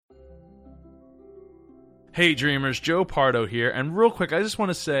Hey Dreamers, Joe Pardo here, and real quick, I just want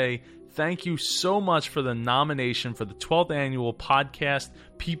to say thank you so much for the nomination for the 12th Annual Podcast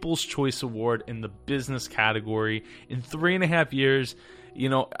People's Choice Award in the business category. In 3.5 years,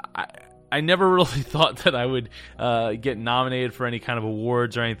 I never really thought that I would get nominated for any kind of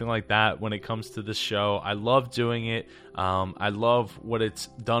awards or anything like that when it comes to this show. I love doing it. I love what it's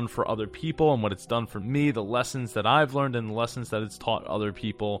done for other people and what it's done for me, the lessons that I've learned and the lessons that it's taught other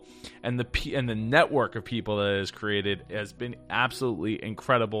people, and the network of people that it has created has been absolutely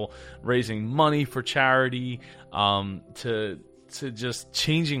incredible, raising money for charity, to just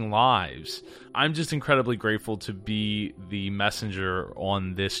changing lives. I'm just incredibly grateful to be the messenger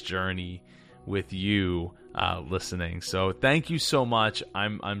on this journey with you listening. So thank you so much.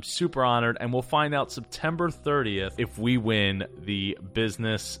 I'm super honored, and we'll find out September 30th if we win the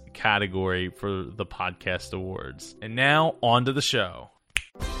business category for the podcast awards. And now on to the show.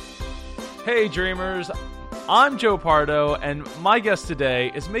 Hey dreamers, I'm Joe Pardo, and my guest today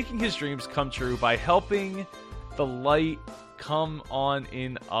is making his dreams come true by helping the light come on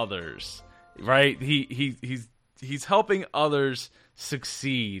in others, right? He's helping others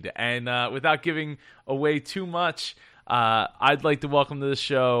succeed, and without giving away too much, I'd like to welcome to the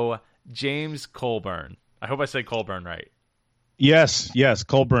show James Colburn. I hope I said Colburn right. Yes,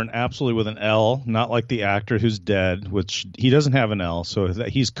 Colburn, absolutely, with an L, not like the actor who's dead, which he doesn't have an L, so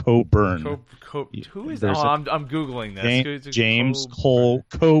he's Coburn. Who is that? I'm Googling this. James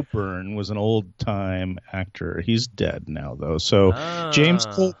Coburn was an old-time actor. He's dead now, though. So James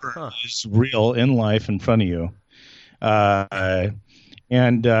Colburn is real in life in front of you.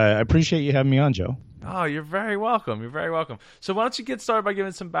 And I appreciate you having me on, Joe. Oh, you're very welcome. You're very welcome. So why don't you get started by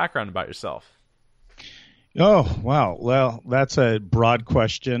giving some background about yourself? Oh, wow. Well, that's a broad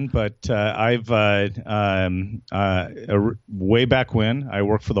question, but I've way back when I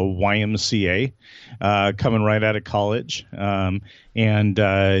worked for the YMCA, coming right out of college, and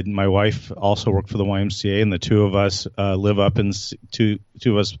my wife also worked for the YMCA, and the two of us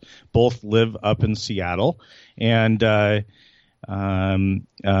both live up in Seattle, and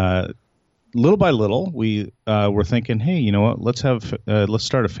little by little, we were thinking, hey, you know what? Let's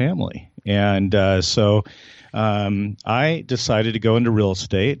start a family. And so I decided to go into real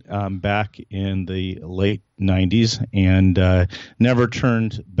estate back in the late 90s and never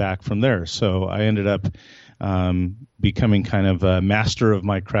turned back from there. So I ended up becoming kind of a master of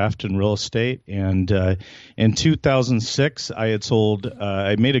my craft in real estate. And in 2006,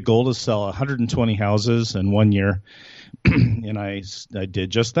 I made a goal to sell 120 houses in 1 year. And I did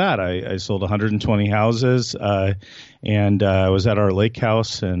just that. I sold 120 houses, and I was at our lake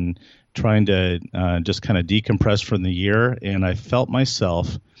house and trying to just kind of decompress from the year. And I felt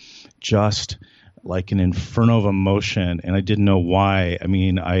myself just like an inferno of emotion, and I didn't know why. I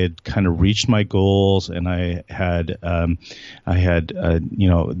mean, I had kind of reached my goals, and I had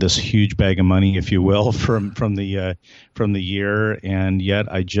this huge bag of money, if you will, from the year, and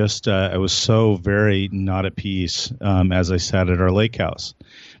yet I was so very not at peace as I sat at our lake house.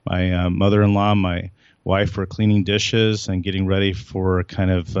 My mother-in-law, my wife were cleaning dishes and getting ready for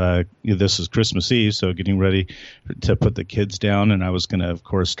this is Christmas Eve, so getting ready to put the kids down, and I was going to, of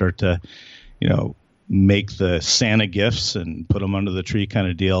course, start to make the Santa gifts and put them under the tree kind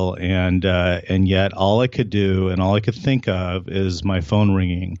of deal. And yet all I could do and all I could think of is my phone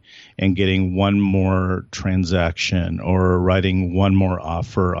ringing and getting one more transaction or writing one more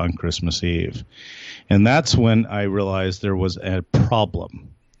offer on Christmas Eve. And that's when I realized there was a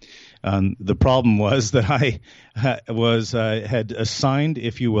problem. The problem was that I had assigned,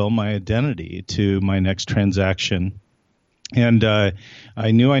 if you will, my identity to my next transaction. And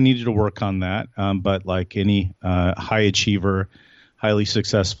I knew I needed to work on that, but like any high achiever, highly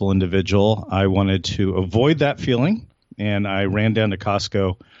successful individual, I wanted to avoid that feeling, and I ran down to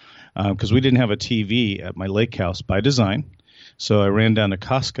Costco because we didn't have a TV at my lake house by design. So I ran down to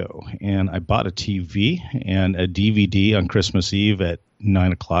Costco, and I bought a TV and a DVD on Christmas Eve at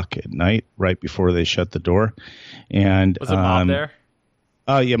 9 o'clock at night, right before they shut the door. And was it Mom there?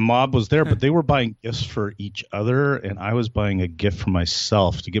 Yeah, Mob was there, but they were buying gifts for each other, and I was buying a gift for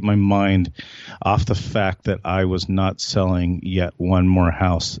myself to get my mind off the fact that I was not selling yet one more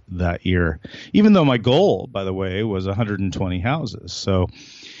house that year, even though my goal, by the way, was 120 houses. So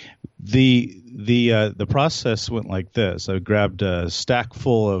the process went like this. I grabbed a stack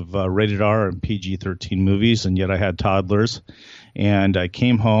full of rated R and PG-13 movies, and yet I had toddlers. And I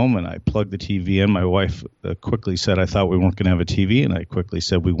came home and I plugged the TV in. My wife quickly said, I thought we weren't going to have a TV. And I quickly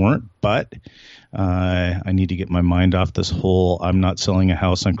said we weren't, but I need to get my mind off this whole I'm not selling a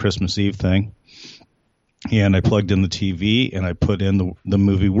house on Christmas Eve thing. And I plugged in the TV and I put in the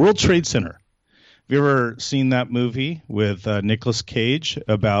movie World Trade Center. you ever seen that movie with Nicolas Cage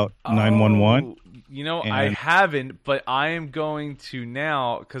about 911? I haven't, but I am going to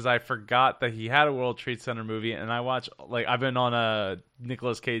now because I forgot that he had a World Trade Center movie, and I've been on a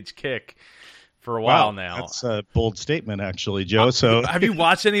Nicolas Cage kick for a while now. That's a bold statement, actually, Joe. So, have you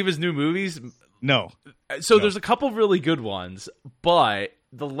watched any of his new movies? No. So there's a couple really good ones, but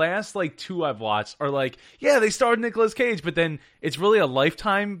the last two I've watched are they starred Nicolas Cage, but then it's really a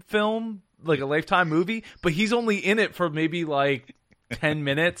Lifetime film, like a Lifetime movie, but he's only in it for maybe 10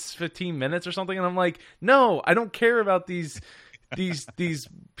 minutes, 15 minutes or something, and I'm like, no, I don't care about these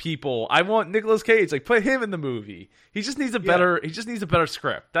people. I want Nicolas Cage. Put him in the movie. He just needs a better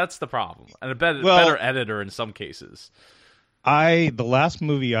script. That's the problem, and a better editor in some cases. The last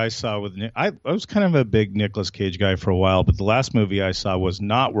movie I saw with I was kind of a big Nicolas Cage guy for a while, but the last movie I saw was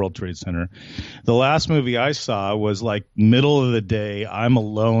not World Trade Center. The last movie I saw was middle of the day. I'm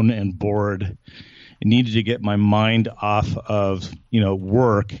alone and bored. I needed to get my mind off of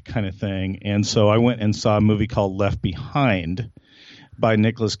work kind of thing, and so I went and saw a movie called Left Behind by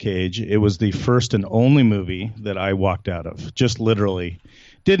Nicolas Cage. It was the first and only movie that I walked out of, just literally.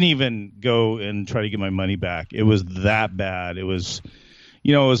 Didn't even go and try to get my money back. It was that bad. It was,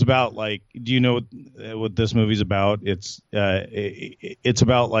 it was about do you know what this movie's about? It's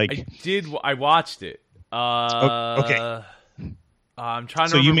about I watched it. Okay. I'm trying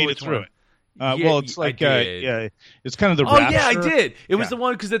to. So remember you made which it through one. it. It's it's kind of the. Oh Rapture. yeah, I did. It was the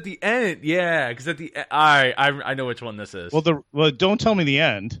one because at the end, I know which one this is. Well, don't tell me the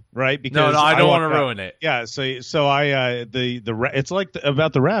end, right? Because no, I don't want to ruin it. Yeah, so I it's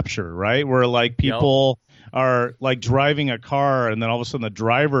about the rapture, right? Where people are driving a car, and then all of a sudden the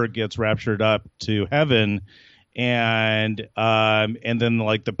driver gets raptured up to heaven, and then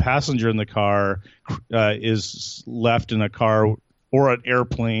the passenger in the car is left in a car or an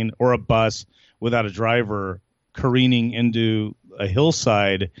airplane or a bus without a driver, careening into a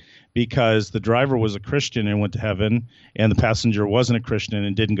hillside because the driver was a Christian and went to heaven, and the passenger wasn't a Christian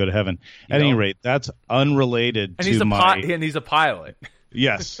and didn't go to heaven. At any rate, that's unrelated and to and he's a pilot.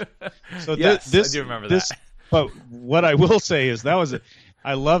 Yes. So yes, I do remember that. But what I will say is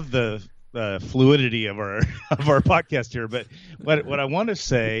I love the fluidity of our podcast here, but what I want to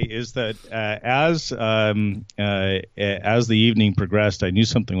say is that as the evening progressed, I knew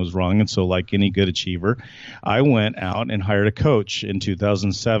something was wrong, and so like any good achiever, I went out and hired a coach in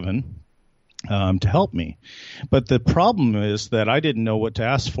 2007 to help me. But the problem is that I didn't know what to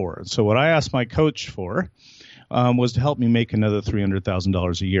ask for, so what I asked my coach for was to help me make another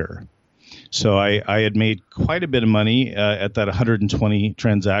 $300,000 a year. So I had made quite a bit of money at that 120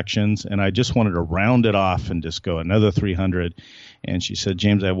 transactions, and I just wanted to round it off and just go another 300. And she said,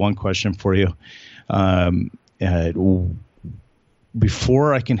 James, I have one question for you.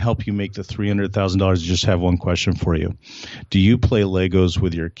 Before I can help you make the $300,000, I just have one question for you. Do you play Legos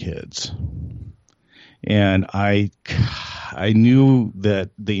with your kids? And I knew that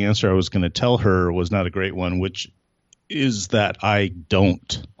the answer I was going to tell her was not a great one, which is that I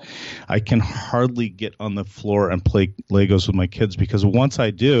don't. I can hardly get on the floor and play Legos with my kids because once I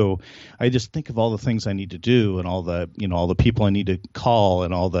do, I just think of all the things I need to do and all the people I need to call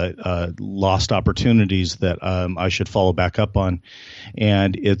and all the lost opportunities that I should follow back up on.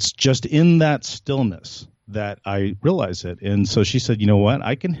 And it's just in that stillness that I realize it. And so she said, you know what?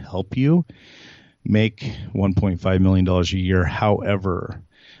 I can help you make $1.5 million a year. However,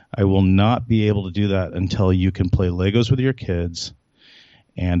 I will not be able to do that until you can play Legos with your kids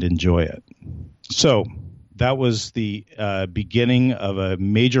and enjoy it. So that was the beginning of a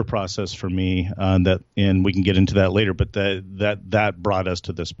major process for me, and we can get into that later. But that brought us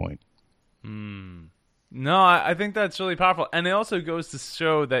to this point. No, I think that's really powerful, and it also goes to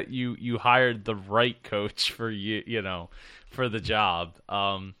show that you hired the right coach for for the job.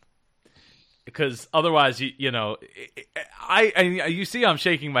 Because otherwise, you see, I'm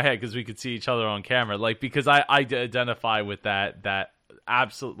shaking my head because we could see each other on camera. Because I identify with that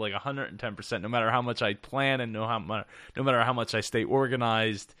absolute 110%. No matter how much I plan and no matter how much I stay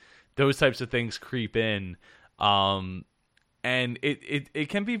organized, those types of things creep in, and it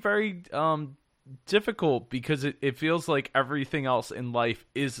can be very difficult because it feels like everything else in life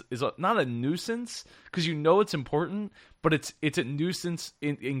is not a nuisance because it's important, but it's a nuisance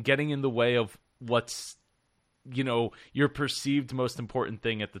in getting in the way of what's your perceived most important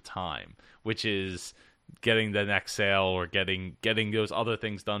thing at the time, which is getting the next sale or getting those other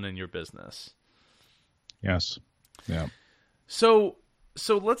things done in your business. Yes. Yeah. So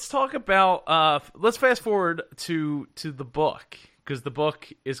let's talk about let's fast forward to the book, because the book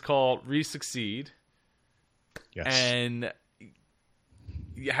is called RESUCCEED. Yes. And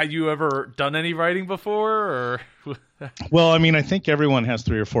had you ever done any writing before, or? Well, I mean, I think everyone has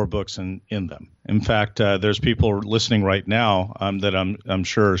 3 or 4 books in them. In fact, there's people listening right now that I'm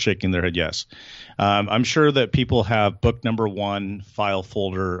sure are shaking their head yes. I'm sure that people have book number 1 file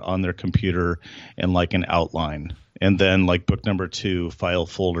folder on their computer and like an outline, and then like book number 2 file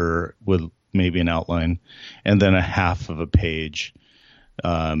folder with maybe an outline, and then a half of a page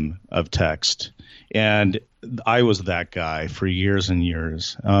of text. And I was that guy for years and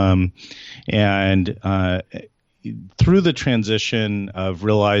years. Through the transition of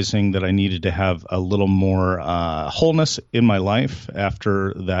realizing that I needed to have a little more wholeness in my life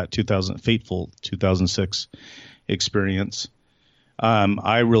after that fateful 2006 experience,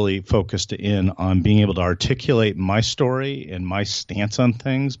 I really focused in on being able to articulate my story and my stance on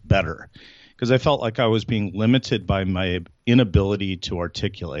things better, because I felt like I was being limited by my inability to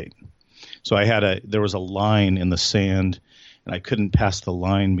articulate. So there was a line in the sand, and I couldn't pass the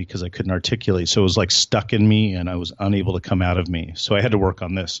line because I couldn't articulate. So it was like stuck in me, and I was unable to come out of me. So I had to work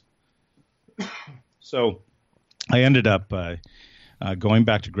on this. So I ended up going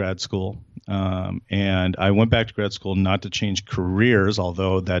back to grad school, and I went back to grad school not to change careers,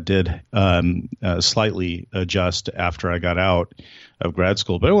 although that did slightly adjust after I got out of grad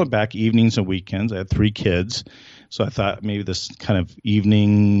school. But I went back evenings and weekends. I had 3 kids. So I thought maybe this kind of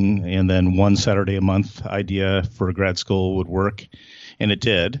evening and then 1 Saturday a month idea for grad school would work, and it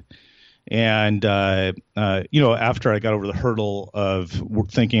did. And, after I got over the hurdle of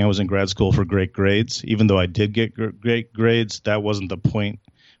thinking I was in grad school for great grades, even though I did get great grades, that wasn't the point.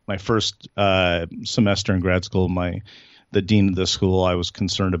 My first semester in grad school, the dean of the school, I was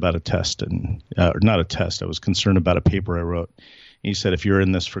concerned about a test, or not a test. I was concerned about a paper I wrote. He said, if you're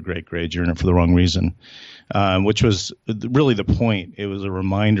in this for great grades, you're in it for the wrong reason, which was really the point. It was a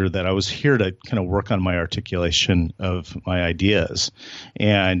reminder that I was here to kind of work on my articulation of my ideas.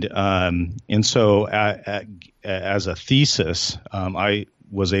 And so as a thesis, I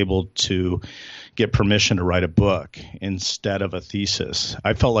was able to get permission to write a book instead of a thesis.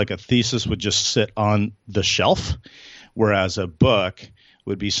 I felt like a thesis would just sit on the shelf, whereas a book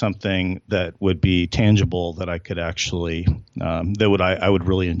would be something that would be tangible, that I could actually I would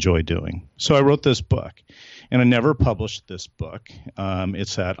really enjoy doing. So I wrote this book, and I never published this book. It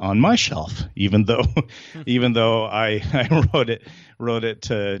sat on my shelf, even though I wrote it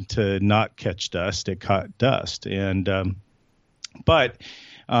to not catch dust. It caught dust, and but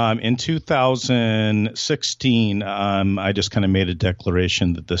in 2016, I just kind of made a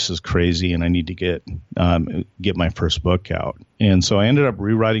declaration that this is crazy and I need to get my first book out. And so I ended up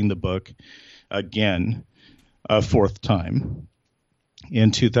rewriting the book again, a 4th time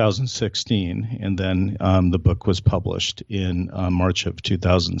in 2016. And then the book was published in March of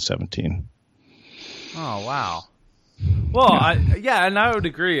 2017. Oh, wow. Well, and I would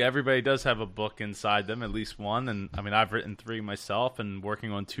agree. Everybody does have a book inside them, at least one. And I mean, I've written 3 myself, and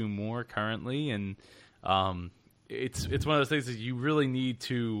working on 2 more currently. And it's one of those things that you really need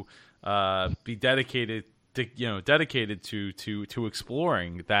to be dedicated to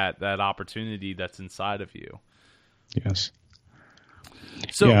exploring that opportunity that's inside of you. Yes.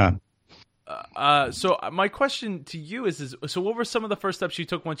 So, yeah. So my question to you is so what were some of the first steps you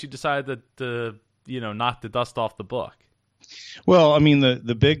took once you decided that knock the dust off the book? Well, I mean,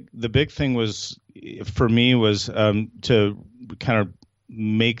 the big thing was for me was to kind of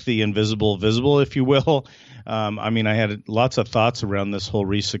make the invisible visible, if you will. I mean, I had lots of thoughts around this whole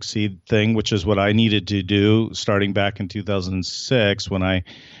RESUCCEED thing, which is what I needed to do starting back in 2006 when I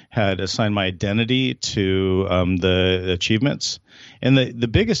had assigned my identity to the achievements. And the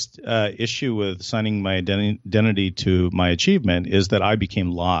biggest issue with assigning my identity to my achievement is that I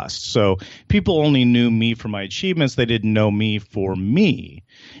became lost. So people only knew me for my achievements. They didn't know me for me.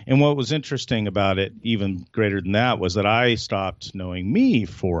 And what was interesting about it, even greater than that, was that I stopped knowing me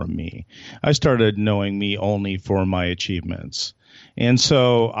for me. I started knowing me only for my achievements. And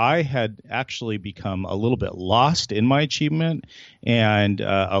so I had actually become a little bit lost in my achievement, and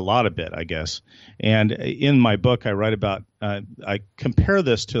a lot of it, I guess. And in my book, I write about, I compare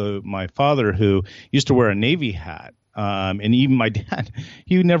this to my father, who used to wear a Navy hat. And even my dad,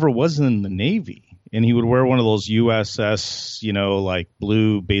 he never was in the Navy. And he would wear one of those USS, like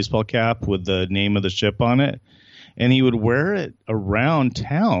blue baseball cap with the name of the ship on it. And he would wear it around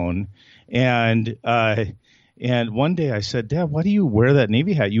town. And one day I said, Dad, why do you wear that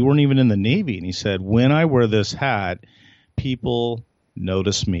Navy hat? You weren't even in the Navy. And he said, when I wear this hat, people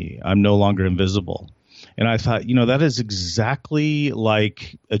notice me. I'm no longer invisible. And I thought, that is exactly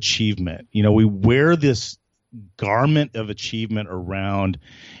like achievement. We wear this garment of achievement around,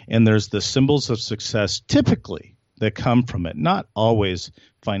 and there's the symbols of success typically that come from it. Not always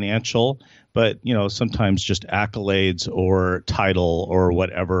financial, but sometimes just accolades or title or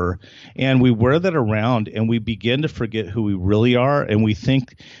whatever. And we wear that around, and we begin to forget who we really are, and we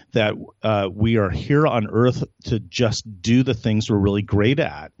think that we are here on earth to just do the things we're really great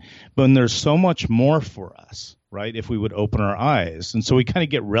at. But there's so much more for us, right? If we would open our eyes. And so we kind of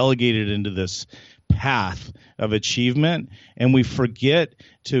get relegated into this path of achievement, and we forget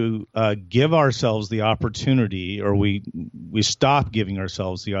to give ourselves the opportunity, or we stop giving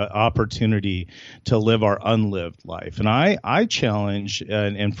ourselves the opportunity to live our unlived life. And I challenge,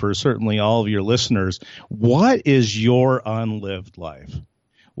 and for certainly all of your listeners, what is your unlived life?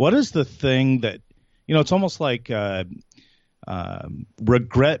 What is the thing that, it's almost like regret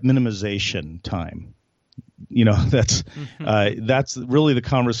minimization time. That's really the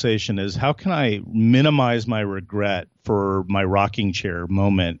conversation, is how can I minimize my regret for my rocking chair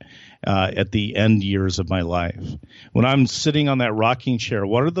moment at the end years of my life? When I'm sitting on that rocking chair,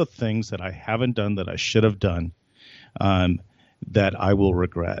 what are the things that I haven't done that I should have done that I will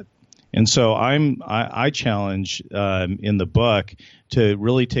regret? And so I challenge in the book to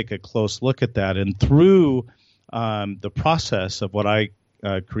really take a close look at that. And through the process of what I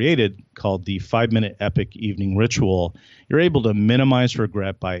created called the 5-minute epic evening ritual, you're able to minimize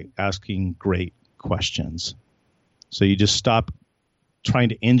regret by asking great questions. So you just stop trying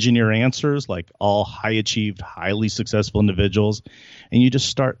to engineer answers like all high achieved, highly successful individuals, and you just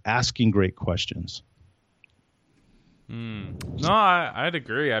start asking great questions. No, I'd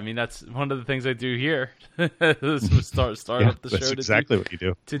agree. I mean, that's one of the things I do here. start up the show. That's exactly what you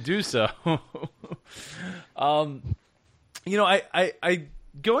do. To do so. I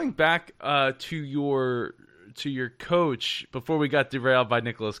going back to your coach before we got derailed by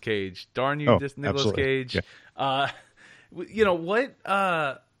Nicolas Cage. Darn you, Nicolas absolutely. Cage. Yeah.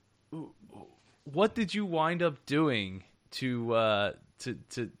 What did you wind up doing to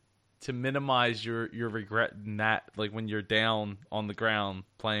minimize your regret in that, like when you're down on the ground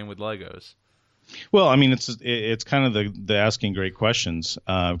playing with Legos? Well, I mean, it's kind of the asking great questions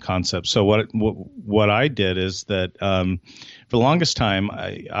concept. So what I did is that for the longest time,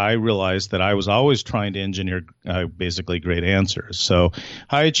 I realized that I was always trying to engineer basically great answers. So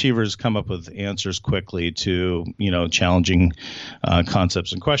high achievers come up with answers quickly to challenging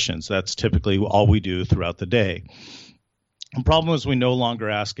concepts and questions. That's typically all we do throughout the day. The problem is we no longer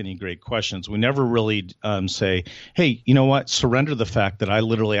ask any great questions. We never really say, hey, you know what? Surrender the fact that I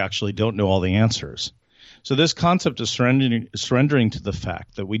literally actually don't know all the answers. So this concept of surrendering to the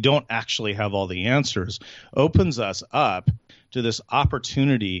fact that we don't actually have all the answers opens us up to this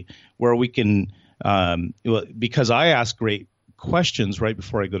opportunity where we can, because I ask great questions right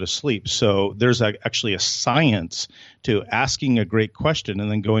before I go to sleep. So there's actually a science to asking a great question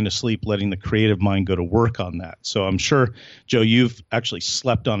and then going to sleep, letting the creative mind go to work on that. So I'm sure, Joe, you've actually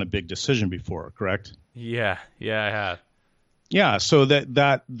slept on a big decision before, correct? Yeah, I have. Yeah, so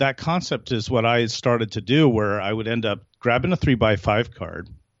that concept is what I started to do, where I would end up grabbing a 3x5 card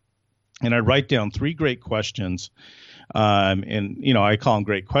and I'd write down 3 great questions. And I call them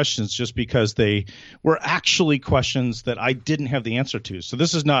great questions just because they were actually questions that I didn't have the answer to. So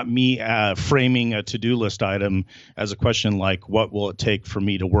this is not me framing a to-do list item as a question like, what will it take for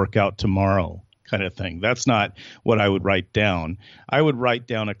me to work out tomorrow, kind of thing. That's not what I would write down. I would write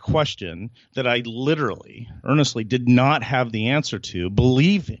down a question that I literally, earnestly did not have the answer to,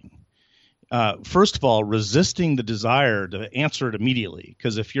 believing. First of all, resisting the desire to answer it immediately,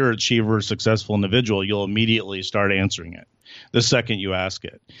 because if you're an achiever, successful individual, you'll immediately start answering it the second you ask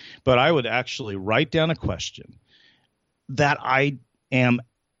it. But I would actually write down a question that I am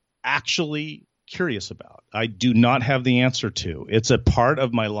actually curious about. I do not have the answer to. It's a part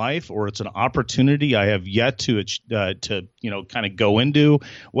of my life, or it's an opportunity I have yet to kind of go into,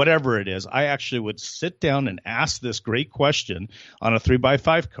 whatever it is. I actually would sit down and ask this great question on a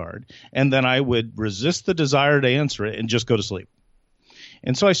 3x5 card, and then I would resist the desire to answer it and just go to sleep.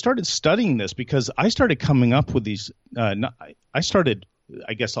 And so I started studying this because I started coming up with these. I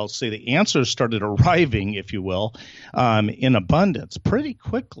guess I'll say the answers started arriving, if you will, in abundance pretty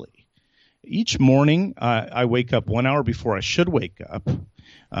quickly. Each morning, I wake up 1 hour before I should wake up.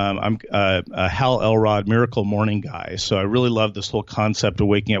 I'm a Hal Elrod miracle morning guy, so I really love this whole concept of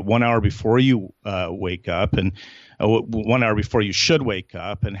waking up 1 hour before you wake up, and 1 hour before you should wake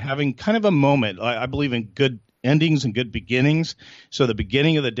up, and having kind of a moment. I believe in good endings and good beginnings, so the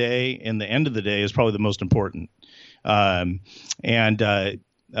beginning of the day and the end of the day is probably the most important. The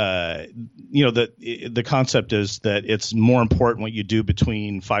concept is that it's more important what you do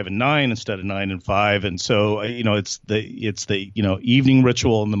between 5 and 9 instead of 9 and 5, and so it's the evening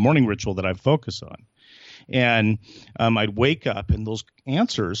ritual and the morning ritual that I focus on. And I'd wake up and those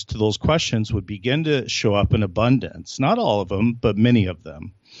answers to those questions would begin to show up in abundance. Not all of them, but many of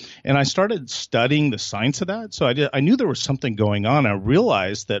them. And I started studying the science of that. So I knew there was something going on. I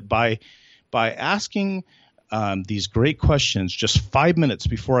realized that by asking these great questions just 5 minutes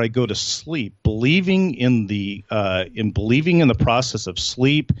before I go to sleep, believing in the process of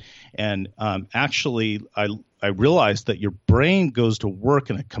sleep, and actually I realized that your brain goes to work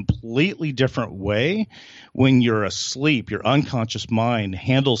in a completely different way when you're asleep. Your unconscious mind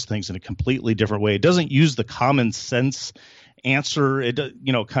handles things in a completely different way. It doesn't use the common sense answer,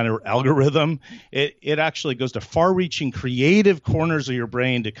 kind of algorithm. It actually goes to far-reaching creative corners of your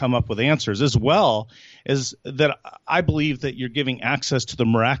brain to come up with answers, as well as that I believe that you're giving access to the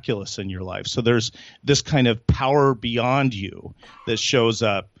miraculous in your life. So there's this kind of power beyond you that shows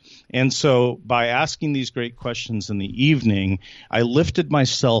up. And so by asking these great questions in the evening, I lifted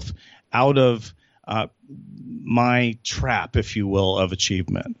myself out of my trap, if you will, of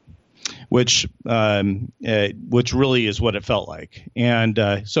achievement. Which really is what it felt like. And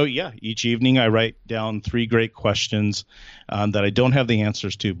each evening I write down 3 great questions that I don't have the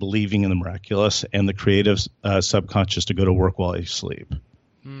answers to, believing in the miraculous and the creative subconscious to go to work while I sleep.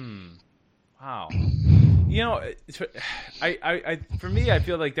 Wow. For me, I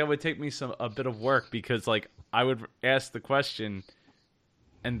feel like that would take me a bit of work, because like I would ask the question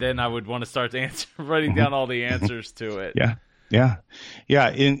and then I would want to start writing down all the answers to it. Yeah.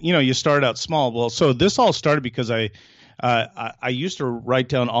 And you start out small. Well, so this all started because I used to write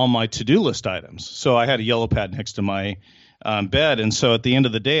down all my to-do list items. So I had a yellow pad next to my bed, and so at the end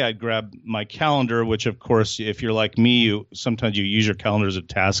of the day, I'd grab my calendar, which of course, if you're like me, sometimes you use your calendar as a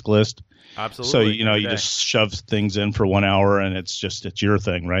task list. Absolutely. So you just shove things in for 1 hour, and it's your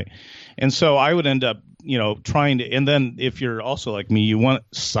thing, right? And so I would end up trying to, and then if you're also like me, you want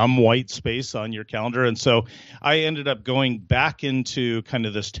some white space on your calendar. And so I ended up going back into kind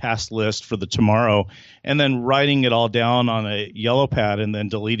of this task list for the tomorrow and then writing it all down on a yellow pad and then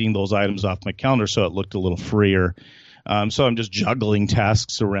deleting those items off my calendar so it looked a little freer. So I'm just juggling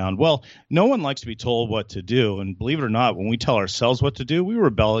tasks around. Well, no one likes to be told what to do. And believe it or not, when we tell ourselves what to do, we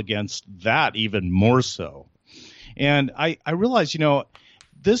rebel against that even more so. And I realized,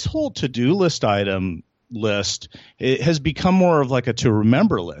 this whole to-do list it has become more of like a to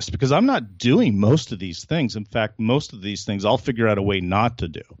remember list, because I'm not doing most of these things. In fact, most of these things I'll figure out a way not to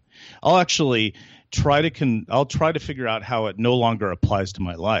do. I'll actually try to figure out how it no longer applies to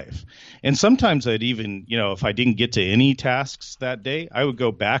my life. And sometimes I'd even, if I didn't get to any tasks that day, I would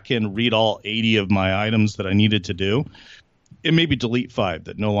go back and read all 80 of my items that I needed to do and maybe delete 5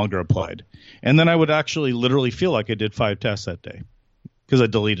 that no longer applied. And then I would actually literally feel like I did 5 tasks that day because I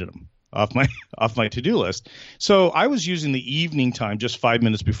deleted them off my to-do list. So I was using the evening time, just 5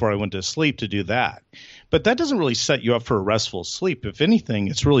 minutes before I went to sleep, to do that. But that doesn't really set you up for a restful sleep. If anything,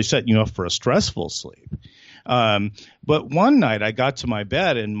 it's really setting you up for a stressful sleep. But one night I got to my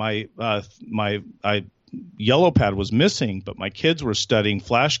bed and my yellow pad was missing, but my kids were studying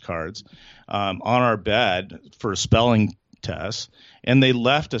flashcards on our bed for spelling tests, and they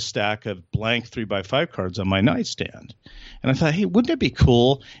left a stack of blank 3x5 cards on my nightstand. And I thought, hey, wouldn't it be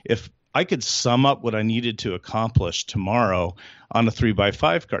cool if I could sum up what I needed to accomplish tomorrow on a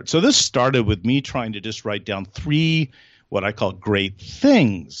 3x5 card? So this started with me trying to just write down 3 what I call great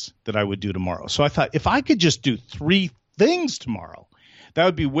things that I would do tomorrow. So I thought, if I could just do 3 things tomorrow, that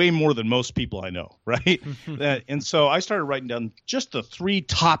would be way more than most people I know, right? And so I started writing down just the 3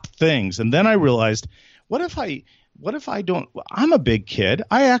 top things. And then I realized, what if I don't? I'm a big kid.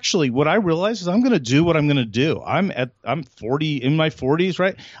 What I realize is I'm going to do what I'm going to do. I'm 40, in my 40s,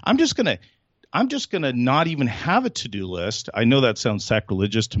 right? I'm just going to not even have a to-do list. I know that sounds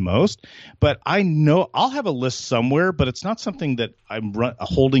sacrilegious to most, but I know I'll have a list somewhere, but it's not something that I'm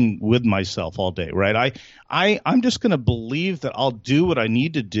holding with myself all day, right? I'm just going to believe that I'll do what I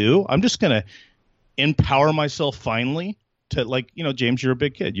need to do. I'm just going to empower myself finally to, James, you're a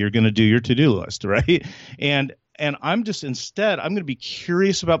big kid. You're going to do your to-do list, right? And I'm going to be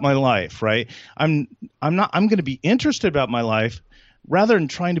curious about my life, right? I'm going to be interested about my life rather than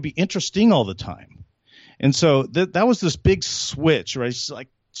trying to be interesting all the time. And so that was this big switch, right? It's like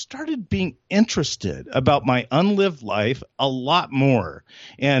started being interested about my unlived life a lot more.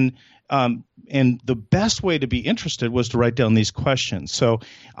 And the best way to be interested was to write down these questions. So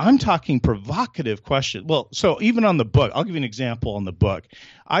I'm talking provocative questions. Well, so even on the book, I'll give you an example on the book.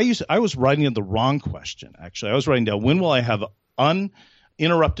 I was writing in the wrong question, actually. I was writing down, when will I have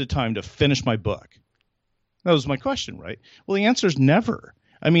uninterrupted time to finish my book? That was my question, right? Well, the answer is never.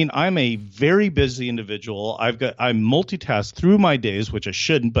 I mean, I'm a very busy individual. I'm multitask through my days, which I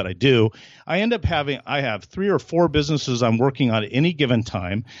shouldn't, but I do. I have 3 or 4 businesses I'm working on at any given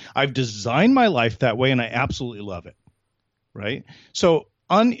time. I've designed my life that way, and I absolutely love it. Right? So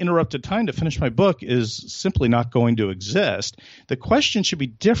uninterrupted time to finish my book is simply not going to exist. The question should be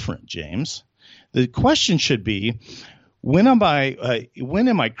different, James. The question should be, when am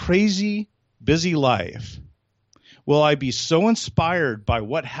I crazy, busy life, will I be so inspired by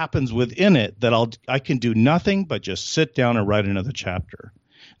what happens within it that I can do nothing but just sit down and write another chapter?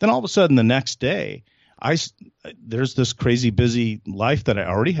 Then all of a sudden the next day, there's this crazy busy life that I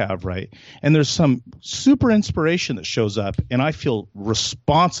already have, right? And there's some super inspiration that shows up, and I feel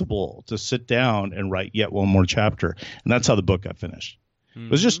responsible to sit down and write yet one more chapter. And that's how the book got finished. Mm-hmm.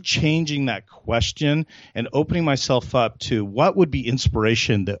 It was just changing that question and opening myself up to what would be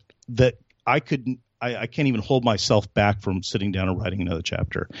inspiration that I can't even hold myself back from sitting down and writing another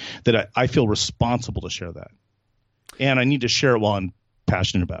chapter, that I feel responsible to share that. And I need to share it while I'm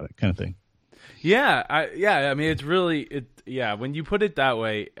passionate about it, kind of thing. Yeah. I mean, it's really, when you put it that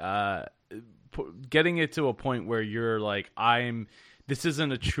way, getting it to a point where you're like, this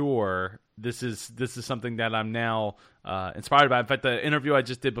isn't a chore. This is something that I'm now inspired by. In fact, the interview I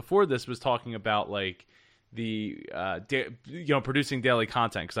just did before this was talking about like the producing daily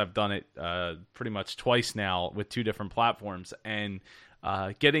content, because I've done it pretty much twice now with 2 different platforms, and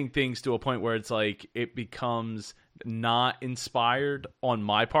getting things to a point where it's like it becomes not inspired on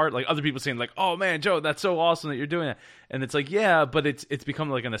my part, like other people saying like, oh man, Joe, that's so awesome that you're doing that, and it's like, yeah, but it's become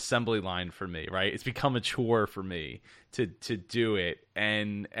like an assembly line for me, right? It's become a chore for me to do it,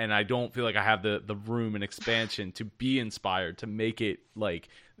 and I don't feel like I have the room and expansion to be inspired to make it like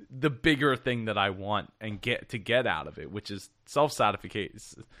the bigger thing that I want and get out of it, which is satisfaction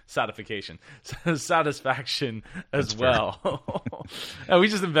as well. And we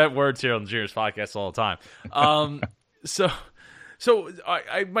just invent words here on the Juniors podcast all the time. So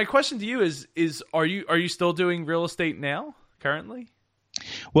my question to you is are you still doing real estate now currently?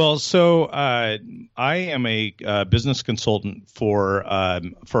 Well, so I am a business consultant for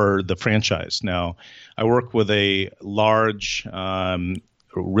the franchise. Now, I work with a large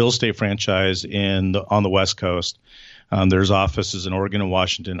real estate franchise on the West Coast. There's offices in Oregon and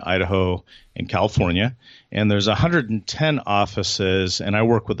Washington, Idaho, and California. And there's 110 offices, and I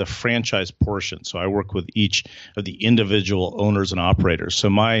work with the franchise portion. So I work with each of the individual owners and operators. So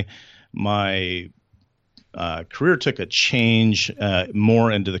my career took a change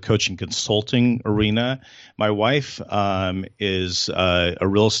more into the coaching consulting arena. My wife is a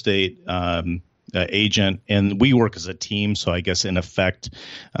real estate agent, and we work as a team. So I guess in effect,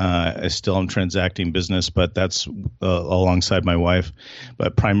 I still am transacting business, but that's alongside my wife.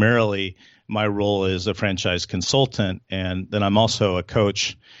 But primarily, my role is a franchise consultant, and then I'm also a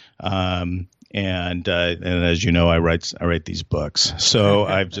coach. And as you know, I write these books. So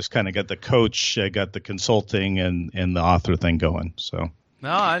I've just kind of got the coach, I got the consulting, and the author thing going. So. No,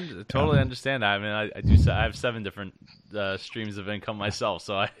 I totally understand that. I mean, I have 7 different streams of income myself,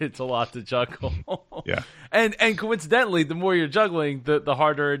 so it's a lot to juggle. Yeah. And coincidentally, the more you're juggling, the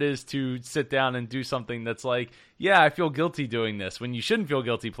harder it is to sit down and do something that's like, yeah, I feel guilty doing this, when you shouldn't feel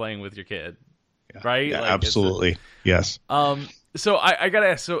guilty playing with your kid, right? Yeah, like, absolutely. Yes. So I gotta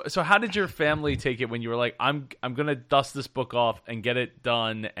ask. So how did your family take it when you were like, I'm gonna dust this book off and get it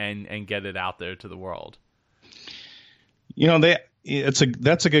done and get it out there to the world? You know, that's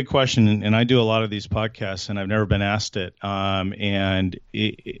a good question, and I do a lot of these podcasts, and I've never been asked it.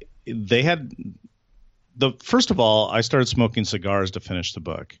 They had first of all, I started smoking cigars to finish the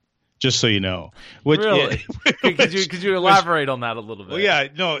book, just so you know. Really? Could you elaborate on that a little bit? Well, yeah,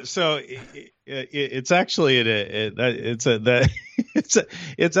 no. So it's actually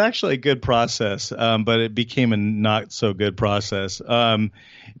it's actually a good process, but it became a not so good process.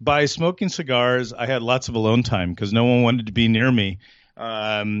 By smoking cigars, I had lots of alone time because no one wanted to be near me.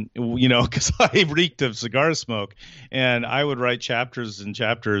 Because I reeked of cigar smoke, and I would write chapters and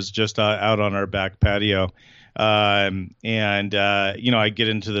chapters just out on our back patio. I get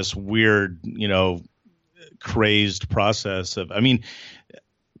into this weird, crazed process of,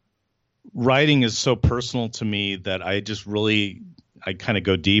 writing is so personal to me that I kind of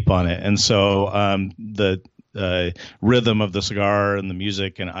go deep on it. And so, rhythm of the cigar and the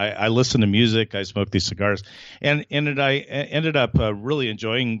music. And I listen to music. I smoke these cigars, and I ended up really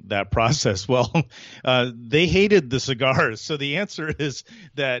enjoying that process. Well, they hated the cigars, so the answer is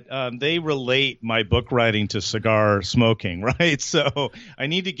that they relate my book writing to cigar smoking, right? So I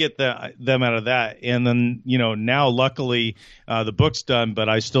need to get them out of that. And then, now luckily the book's done, but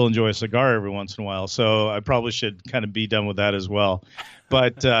I still enjoy a cigar every once in a while. So I probably should kind of be done with that as well.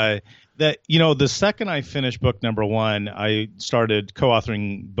 But the second I finished book number one, I started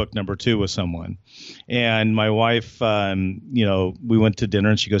co-authoring book number two with someone. And my wife, we went to dinner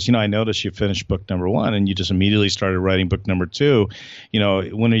and she goes, I noticed you finished book number one and you just immediately started writing book number two.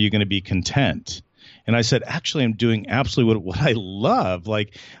 When are you going to be content? And I said, actually, I'm doing absolutely what I love.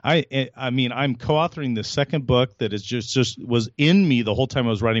 Like, I'm co-authoring the second book that is just was in me the whole time I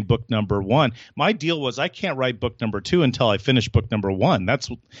was writing book number one. My deal was I can't write book number two until I finish book number one. That's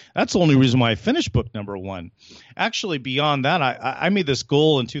the only reason why I finished book number one. Actually, beyond that, I made this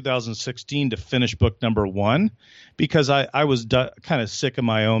goal in 2016 to finish book number one because I was kind of sick of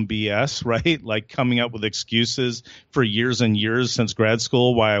my own BS, right? Like coming up with excuses for years and years since grad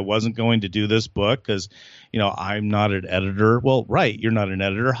school why I wasn't going to do this book because, I'm not an editor. Well, right, you're not an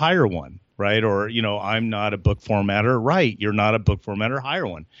editor, hire one. Right. Or, I'm not a book formatter. Right. You're not a book formatter. Hire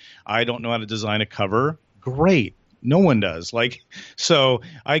one. I don't know how to design a cover. Great. No one does. So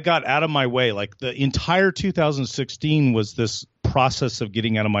I got out of my way. Like the entire 2016 was this process of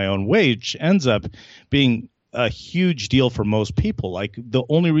getting out of my own way, which ends up being a huge deal for most people. Like the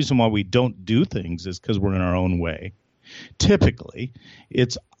only reason why we don't do things is because we're in our own way. Typically,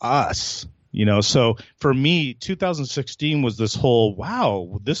 it's us. So for me, 2016 was this whole,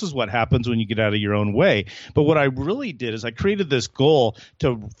 wow, this is what happens when you get out of your own way. But what I really did is I created this goal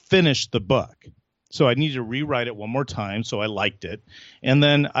to finish the book. So I needed to rewrite it one more time. So I liked it. And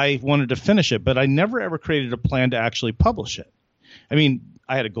then I wanted to finish it, but I never ever created a plan to actually publish it. I mean,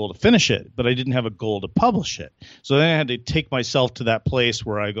 I had a goal to finish it, but I didn't have a goal to publish it. So then I had to take myself to that place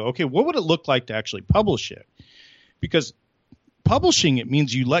where I go, okay, what would it look like to actually publish it? Because publishing it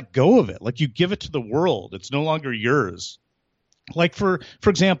means you let go of it, like you give it to the world. It's no longer yours. Like for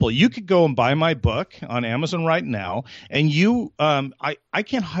example, you could go and buy my book on Amazon right now, and I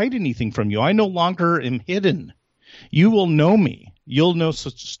can't hide anything from you. I no longer am hidden. You will know me. You'll know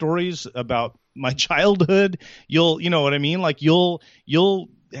such stories about my childhood. You know what I mean? Like you'll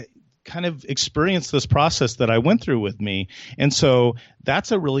kind of experience this process that I went through with me. And so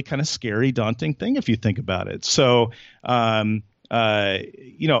that's a really kind of scary, daunting thing if you think about it. So,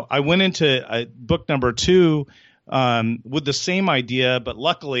 I went into book number two with the same idea, but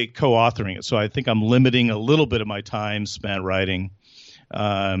luckily co-authoring it. So I think I'm limiting a little bit of my time spent writing.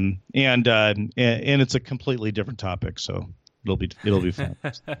 And it's a completely different topic. So it'll be fun.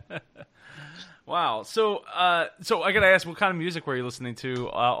 Wow. So I gotta ask, what kind of music were you listening to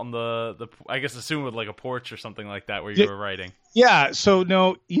on the I guess assume with like a porch or something like that where you were writing? Yeah. So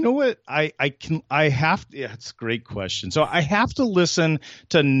no, you know what? It's a great question. So I have to listen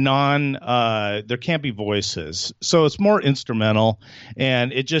to there can't be voices. So it's more instrumental,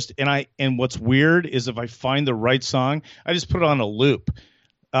 and what's weird is if I find the right song, I just put it on a loop.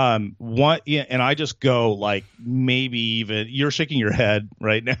 And I just go like maybe even you're shaking your head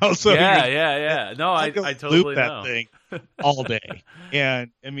right now. So yeah. No, I totally loop that know. thing all day, and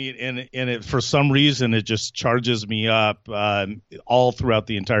I mean, and it for some reason it just charges me up all throughout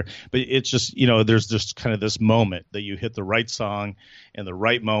the entire. But it's just there's just kind of this moment that you hit the right song and the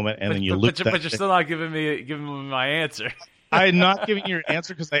right moment, and then you loop. But you're still not giving me my answer. I'm not giving you your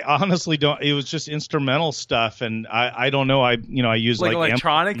answer because I honestly don't. It was just instrumental stuff, and I don't know. I use like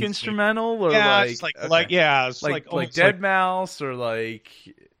electronic instrumental, or it's like Dead Mouse, or like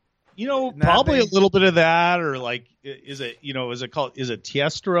probably a little bit of that, or like is it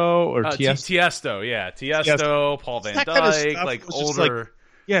Tiesto or Tiesto? Yeah, Tiesto, Paul Van Dyke, kind of like older.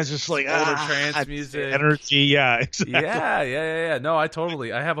 It's just like older trance music, energy. Yeah, exactly. Yeah. No, I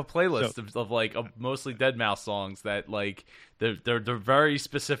have a playlist of mostly Dead Mouse songs that like they're very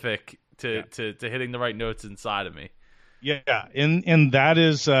specific to hitting the right notes inside of me. Yeah, and that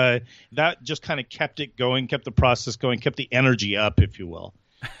is that just kind of kept it going, kept the process going, kept the energy up, if you will.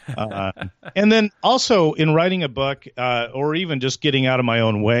 And then also in writing a book, or even just getting out of my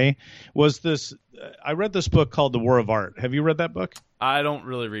own way, was this. I read this book called The War of Art. Have you read that book? I don't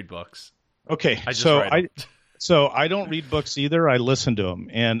really read books. Okay, so I don't read books either. I listen to them,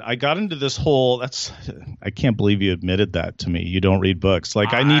 and I got into this whole. I can't believe you admitted that to me. You don't read books.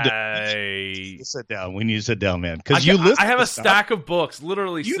 Like I need to sit down. We need to sit down, man. Because I have a stack of books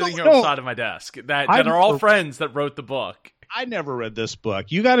literally sitting here on the side of my desk that are all friends that wrote the book. I never read this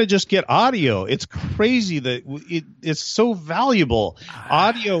book. You got to just get audio. It's crazy that it's so valuable.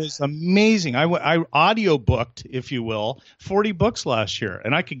 Audio is amazing. I audio booked, if you will, 40 books last year,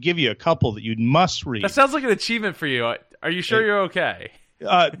 and I could give you a couple that you must read. That sounds like an achievement for you. Are you sure you're okay?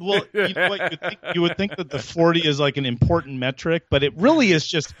 Well, you know what? You would think that the 40 is like an important metric, but it really is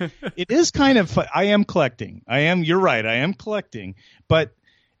just, it is kind of, I am collecting. You're right. I am collecting. But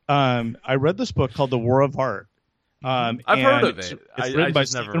I read this book called The War of Art. I've heard of it. It's written by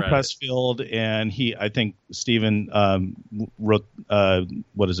Stephen Pressfield, and I think Stephen wrote,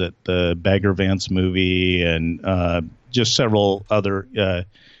 what is it, the Bagger Vance movie, and just several other,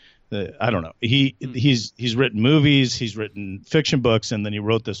 I don't know. He's written movies, he's written fiction books, and then he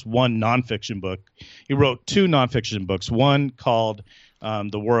wrote this one nonfiction book. He wrote two nonfiction books, one called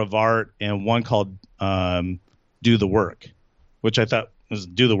The War of Art, and one called Do the Work, which I thought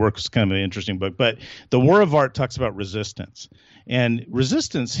Do the Work was kind of an interesting book. But The War of Art talks about resistance. And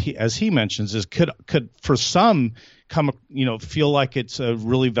resistance, as he mentions, could for some feel like it's a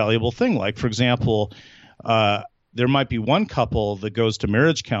really valuable thing. Like, for example, there might be one couple that goes to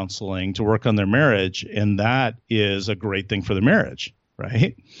marriage counseling to work on their marriage, and that is a great thing for their marriage,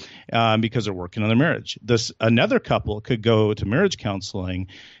 right? Because they're working on their marriage. Another couple could go to marriage counseling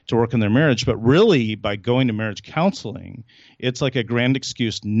to work on their marriage, but really by going to marriage counseling, it's like a grand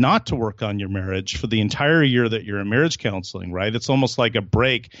excuse not to work on your marriage for the entire year that you're in marriage counseling, right? It's almost like a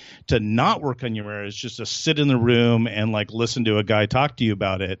break to not work on your marriage, just to sit in the room and like listen to a guy talk to you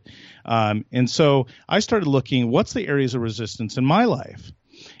about it. And so I started looking, what's the areas of resistance in my life?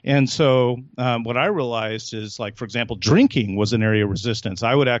 And so what I realized is, like, for example, drinking was an area of resistance.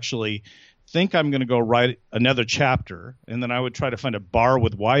 I would actually think I'm going to go write another chapter, and then I would try to find a bar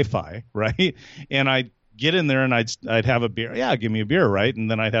with Wi-Fi, right? And I'd get in there and I'd have a beer. Yeah, give me a beer, right?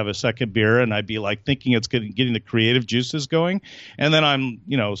 And then I'd have a second beer, and I'd be like thinking it's getting the creative juices going. And then I'm,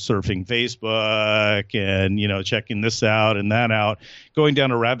 surfing Facebook and, checking this out and that out, going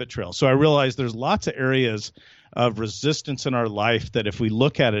down a rabbit trail. So I realized there's lots of areas of resistance in our life that if we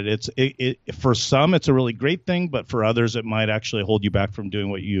look at it, for some, it's a really great thing, but for others, it might actually hold you back from doing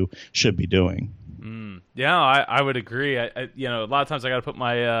what you should be doing. Yeah, I would agree. A lot of times I got to put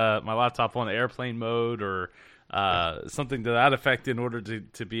my my laptop on airplane mode or something to that effect in order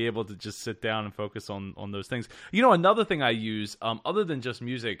to be able to just sit down and focus on those things. Another thing I use, other than just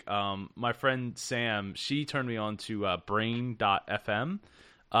music, my friend Sam, she turned me on to brain.fm.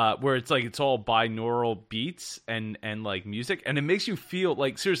 Where it's like it's all binaural beats and like music, and it makes you feel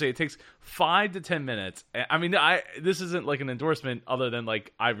like, seriously, it takes 5 to 10 minutes. I mean, this isn't like an endorsement other than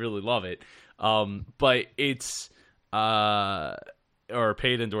like I really love it, but it's or a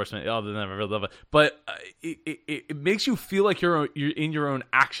paid endorsement other than I really love it. But it makes you feel like you're in your own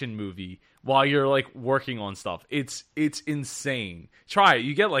action movie while you're like working on stuff. It's insane. Try it.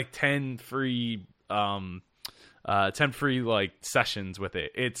 You get like 10 free. 10 free like sessions with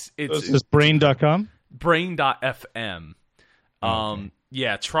it. It's brain.com? Brain.fm. Okay.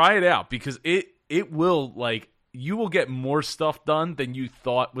 Yeah, try it out because it will, like, you will get more stuff done than you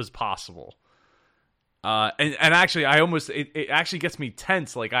thought was possible. And actually it actually gets me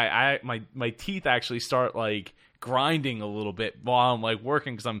tense. Like my teeth actually start like grinding a little bit while I'm like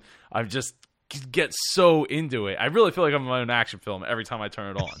working because I just get so into it. I really feel like I'm in my own action film every time I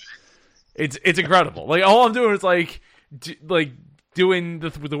turn it on. It's incredible. Like all I'm doing is like doing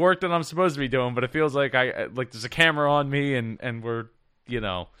the work that I'm supposed to be doing, but it feels like there's a camera on me and we're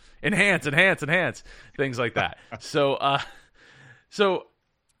enhance things like that. So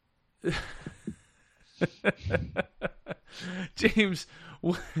James,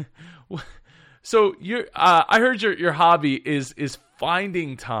 so I heard your hobby is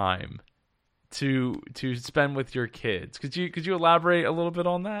finding time to spend with your kids. Could you elaborate a little bit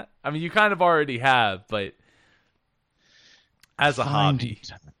on that? I mean, you kind of already have, but as a hobby,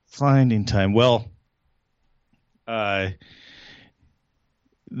 finding time. Well, the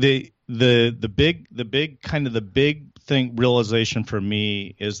big thing realization for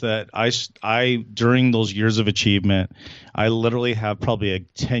me is that I during those years of achievement, I literally have probably a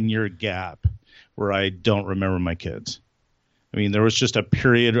 10-year gap where I don't remember my kids. I mean, there was just a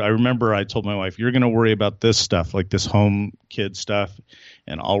period. I remember I told my wife, you're going to worry about this stuff, like this home kid stuff,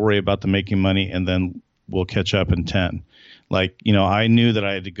 and I'll worry about the making money, and then we'll catch up in 10. Like, I knew that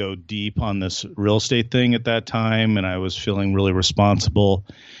I had to go deep on this real estate thing at that time, and I was feeling really responsible.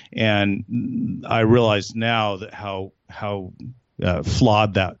 And I realized now that how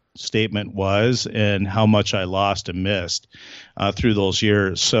flawed that statement was and how much I lost and missed through those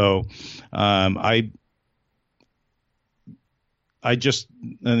years. So I just,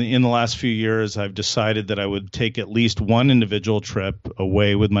 in the last few years, I've decided that I would take at least one individual trip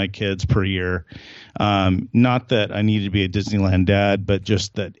away with my kids per year. Not that I needed to be a Disneyland dad, but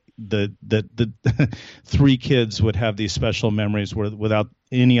just that the three kids would have these special memories without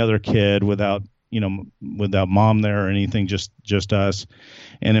any other kid, without mom there or anything, just us.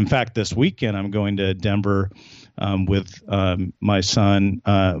 And in fact, this weekend I'm going to Denver with my son,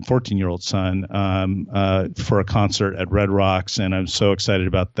 14-year-old son, for a concert at Red Rocks, and I'm so excited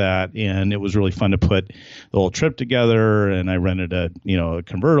about that. And it was really fun to put the whole trip together. And I rented a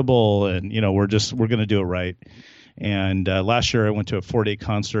convertible, and we're going to do it right. And last year I went to a 4-day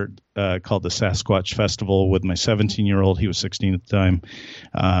concert called the Sasquatch Festival with my 17-year-old. He was 16 at the time,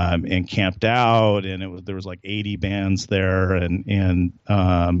 and camped out. And there was like 80 bands there, and in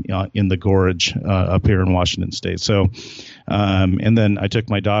the gorge up here in Washington State. So, and then I took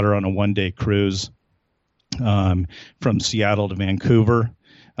my daughter on a 1-day cruise from Seattle to Vancouver.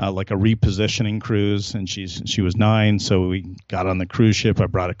 Like a repositioning cruise, and she was 9, so we got on the cruise ship. I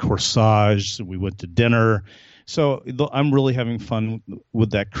brought a corsage. So we went to dinner. So I'm really having fun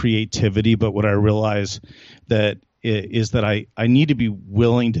with that creativity. But what I realize is that I need to be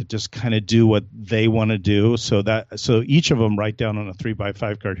willing to just kind of do what they want to do. So each of them write down on a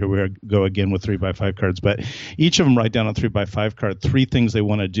 3x5 card. Here we go again with 3x5 cards. But each of them write down on a 3x5 card 3 things they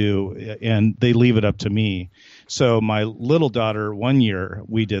want to do, and they leave it up to me. So my little daughter, 1 year,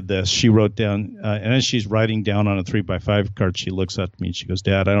 we did this. She wrote down, and as she's writing down on a 3x5 card, she looks at me and she goes,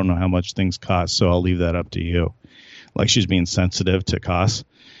 "Dad, I don't know how much things cost, so I'll leave that up to you." Like she's being sensitive to costs.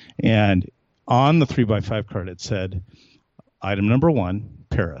 And on the 3x5 card, it said, item number 1,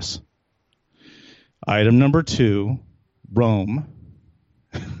 Paris. Item number 2, Rome.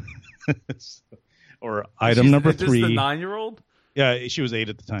 Or item number 3. Is this the 9-year-old? Yeah, she was 8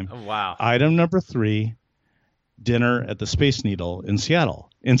 at the time. Oh, wow. Item number 3, dinner at the Space Needle in Seattle.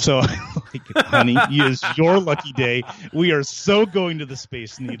 And so, like, honey, it is your lucky day. We are so going to the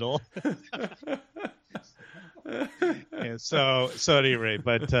Space Needle. And so at any rate,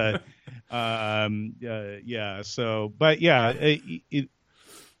 but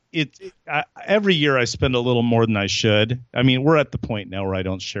every year I spend a little more than I should. I mean, we're at the point now where I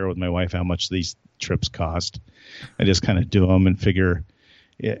don't share with my wife how much these trips cost. I just kind of do them and figure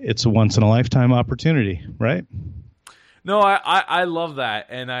it's a once in a lifetime opportunity, right? No, I love that,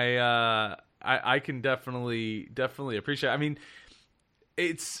 and I can definitely appreciate it. I mean,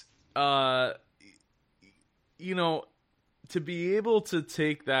 it's to be able to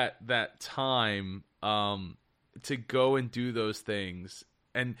take that time to go and do those things,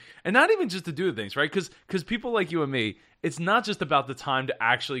 and not even just to do the things, right? Because people like you and me, it's not just about the time to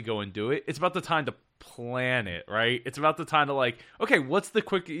actually go and do it. It's about the time to plan it, right? It's about the time to, like, okay, what's the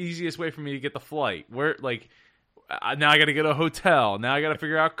quick, easiest way for me to get the flight? Where, like, now I got to get a hotel. Now I got to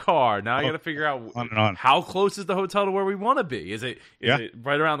figure out car. Now I got to figure out how close is the hotel to where we want to be. Is it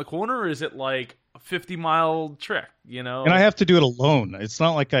right around the corner, or is it like a 50-mile trek? And I have to do it alone. It's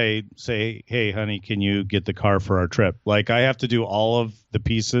not like I say, "Hey, honey, can you get the car for our trip?" Like, I have to do all of the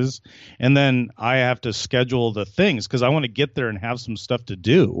pieces, and then I have to schedule the things because I want to get there and have some stuff to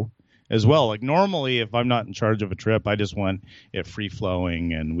do as well. Like, normally, if I'm not in charge of a trip, I just want it free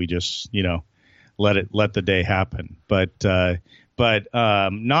flowing, and we just let the day happen. But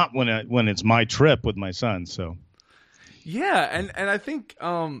not when it's my trip with my son. So. Yeah, and I think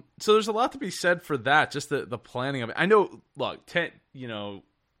so there's a lot to be said for that, just the planning of it. I know, look,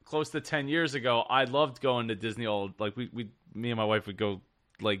 close to 10 years ago, I loved going to Disney World. Like, me and my wife would go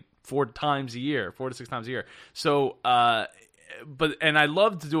like 4 to 6 times a year. So and I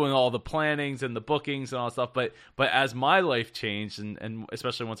loved doing all the plannings and the bookings and all that stuff, but as my life changed, and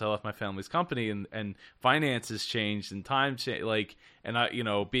especially once I left my family's company, and finances changed and time changed, like, and I,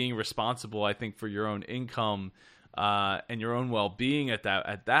 being responsible, I think, for your own income and your own well-being at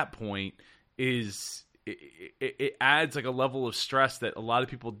that point it adds like a level of stress that a lot of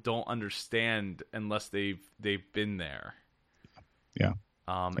people don't understand unless they've been there. Yeah.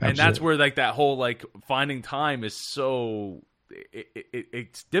 And that's where, like, that whole, like, finding time is so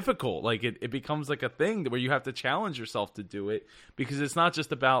it's difficult. Like, it becomes like a thing where you have to challenge yourself to do it, because it's not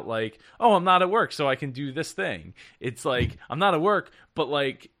just about, like, oh, I'm not at work, so I can do this thing. It's like, I'm not at work, but,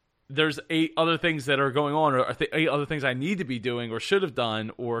 like, there's 8 other things that are going on, or 8 other things I need to be doing, or should have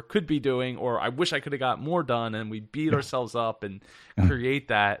done, or could be doing, or I wish I could have got more done, and we beat ourselves up and create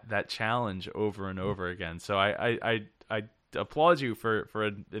that challenge over and over again. So I applaud you for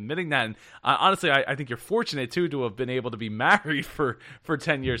admitting that, and honestly, I think you're fortunate too to have been able to be married for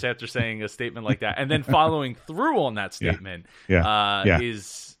 10 years after saying a statement like that, and then following through on that statement. So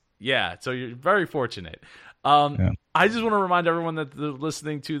you're very fortunate. I just want to remind everyone that they're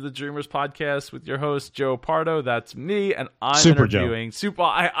listening to the Dreamers podcast with your host, Joe Pardo. That's me, and I'm Super interviewing Joe.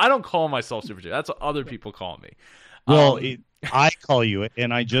 I don't call myself Super Joe. That's what other people call me. Well, I call you it,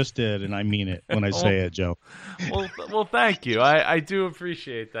 and I just did, and I mean it when I say it, Joe. Well, thank you. I do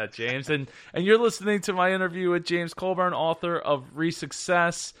appreciate that, James. And you're listening to my interview with James Colburn, author of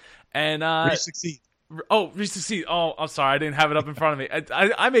RESUCCEED. And RESUCCEED. RESUCCEED. Oh, I'm sorry, I didn't have it up in front of me.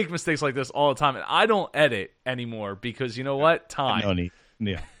 I make mistakes like this all the time, and I don't edit anymore because you know what? Time. No need.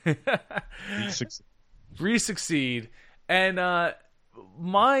 Yeah. RESUCCEED. RESUCCEED. And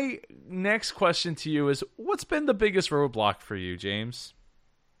my next question to you is, what's been the biggest roadblock for you, James?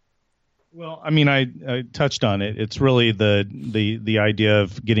 Well, I mean, I touched on it. It's really the idea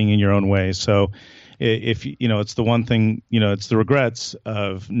of getting in your own way. So if it's the one thing, it's the regrets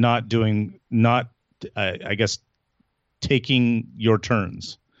of I guess taking your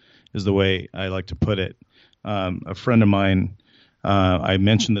turns is the way I like to put it. A friend of mine, I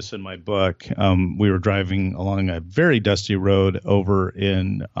mentioned this in my book. We were driving along a very dusty road over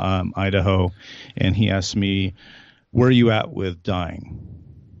in Idaho, and he asked me, "Where are you at with dying?"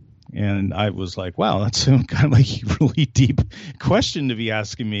 And I was like, "Wow, that's kind of like a really deep question to be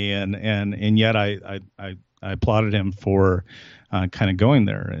asking me." And yet I applauded him for kind of going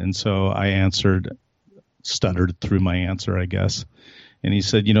there. And so I stuttered through my answer, I guess. And he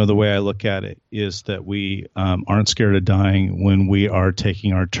said, the way I look at it is that we aren't scared of dying when we are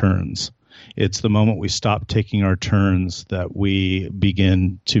taking our turns. It's the moment we stop taking our turns that we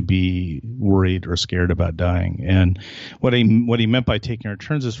begin to be worried or scared about dying. And what he meant by taking our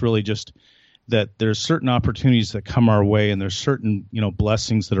turns is really just that there's certain opportunities that come our way, and there's certain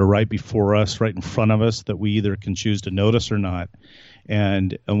blessings that are right before us, right in front of us, that we either can choose to notice or not.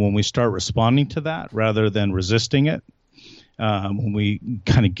 And when we start responding to that rather than resisting it, when we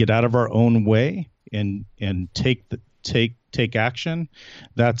kind of get out of our own way and take action,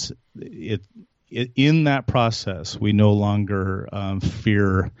 that's it. In that process, we no longer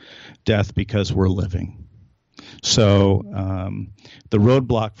fear death because we're living. So the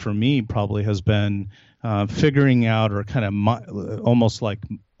roadblock for me probably has been figuring out, or kind of almost like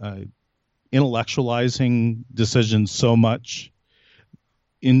intellectualizing decisions so much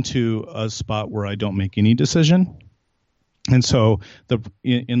into a spot where I don't make any decision. And so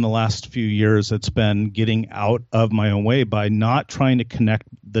in the last few years, it's been getting out of my own way by not trying to connect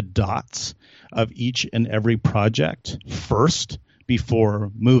the dots of each and every project first before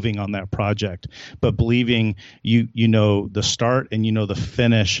moving on that project, but believing you know the start and you know the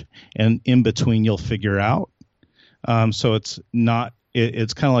finish, and in between you'll figure out. So it's not.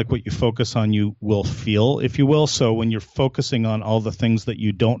 It's kind of like what you focus on, you will feel, if you will. So when you're focusing on all the things that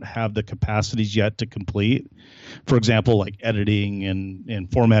you don't have the capacities yet to complete, for example, like editing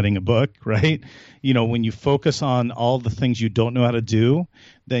and formatting a book, right? When you focus on all the things you don't know how to do,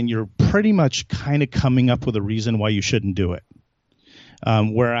 then you're pretty much kind of coming up with a reason why you shouldn't do it.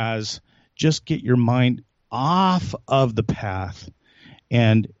 Whereas just get your mind off of the path.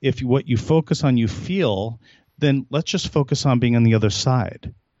 And if what you focus on you feel, then let's just focus on being on the other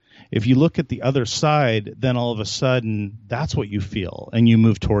side. If you look at the other side, then all of a sudden that's what you feel, and you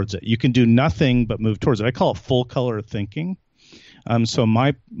move towards it. You can do nothing but move towards it. I call it full color thinking. So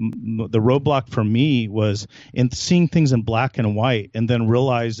the roadblock for me was in seeing things in black and white, and then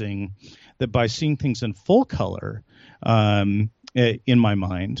realizing that by seeing things in full color in my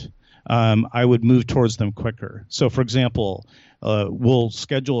mind, I would move towards them quicker. So, for example, we'll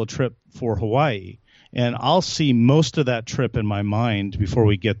schedule a trip for Hawaii, and I'll see most of that trip in my mind before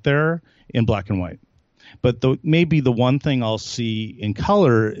we get there in black and white. But maybe the one thing I'll see in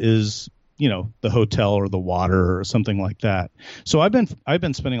color is, the hotel or the water or something like that. So I've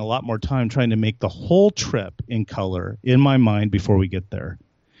been spending a lot more time trying to make the whole trip in color in my mind before we get there.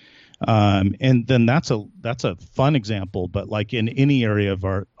 And then that's a fun example, but like in any area of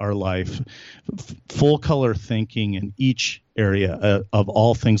our life, full color thinking in each area of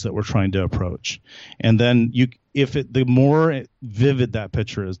all things that we're trying to approach. And then the more vivid that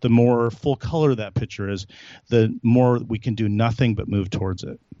picture is, the more full color that picture is, the more we can do nothing but move towards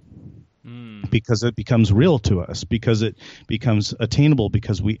it. Because it becomes real to us, because it becomes attainable,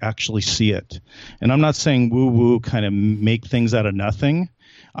 because we actually see it. And I'm not saying woo-woo kind of make things out of nothing.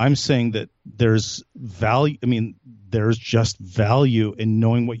 I'm saying that there's value. I mean, there's just value in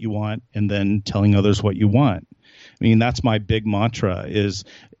knowing what you want and then telling others what you want. I mean, that's my big mantra is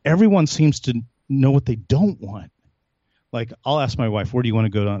everyone seems to know what they don't want. Like, I'll ask my wife, where do you want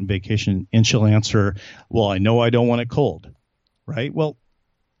to go on vacation? And she'll answer, well, I know I don't want it cold. Right? Well,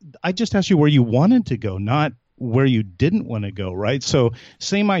 I just asked you where you wanted to go, not where you didn't want to go, right? So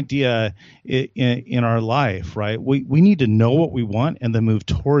same idea in our life, right? We need to know what we want and then move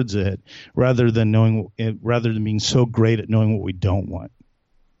towards it rather than being so great at knowing what we don't want.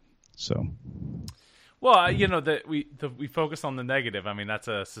 So. Well, that we focus on the negative. I mean, that's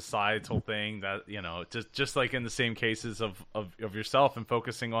a societal thing that, just like in the same cases of yourself, and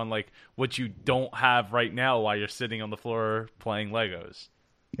focusing on like what you don't have right now while you're sitting on the floor playing Legos.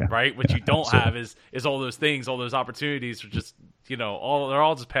 Yeah. Right? What you don't have is all those things, all those opportunities are just, they're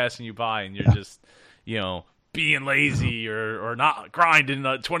all just passing you by, and you're just, being lazy or not grinding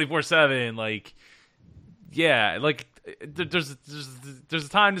 24/7. Like, yeah, like there's a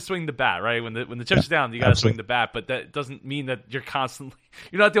time to swing the bat, right? When the chips are down, you got to swing the bat, but that doesn't mean that you're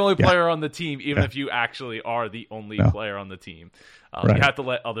not the only player on the team, even if you actually are the only player on the team. Right. You have to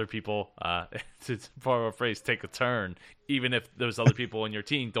let other people, to borrow a phrase, take a turn, even if those other people on your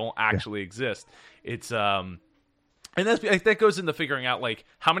team don't actually exist. It's and that goes into figuring out, like,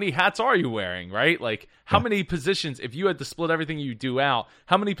 how many hats are you wearing, right? Like, how many positions, if you had to split everything you do out,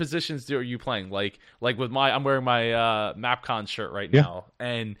 how many positions are you playing? Like with I'm wearing my MapCon shirt right now,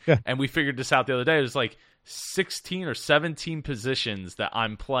 and we figured this out the other day. There's like 16 or 17 positions that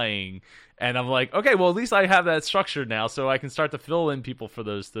I'm playing, and I'm like, okay, well, at least I have that structured now, so I can start to fill in people for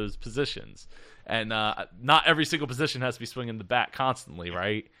those positions. And not every single position has to be swinging the bat constantly,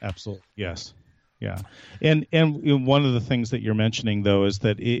 right? Absolutely, yes. Yeah. And one of the things that you're mentioning, though, is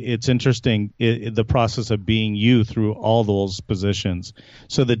that it's interesting, the process of being you through all those positions.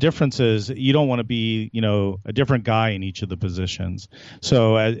 So the difference is you don't want to be, a different guy in each of the positions.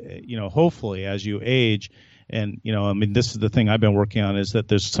 So, hopefully as you age, and, this is the thing I've been working on, is that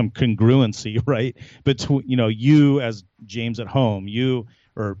there's some congruency, right? Between, you as James at home,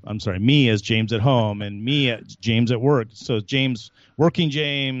 me as James at home, and me as James at work. So James, working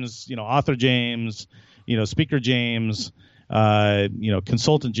James, author James, speaker James,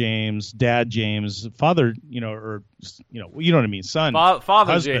 consultant James, dad James, father, you know what I mean, son,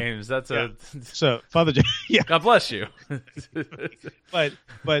 father husband. James. That's so father James. Yeah. God bless you. but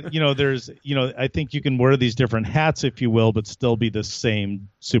there's I think you can wear these different hats, if you will, but still be the same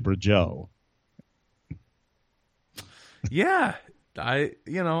Super Joe. Yeah. It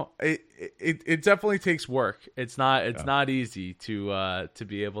definitely takes work. It's not easy to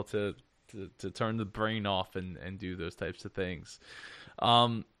be able to turn the brain off and do those types of things.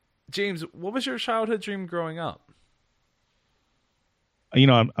 James, what was your childhood dream growing up?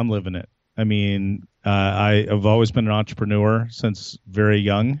 I'm living it. I mean, I've always been an entrepreneur since very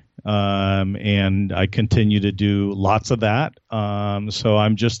young, and I continue to do lots of that. So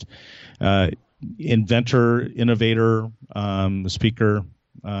I'm just inventor, innovator, speaker.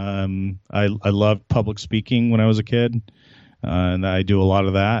 I loved public speaking when I was a kid, and I do a lot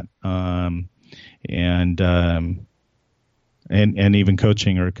of that, and even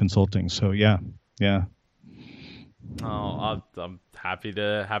coaching or consulting. So yeah. Oh, I'm happy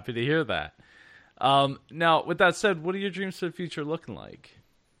to hear that. Now, with that said, what are your dreams for the future looking like?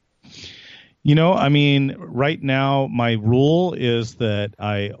 Right now my rule is that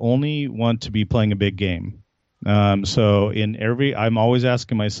I only want to be playing a big game. So I'm always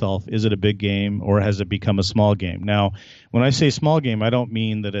asking myself, is it a big game or has it become a small game? Now, when I say small game, I don't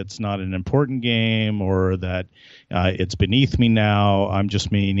mean that it's not an important game or that it's beneath me now. I'm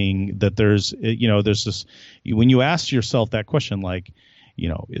just meaning that there's this, when you ask yourself that question, like,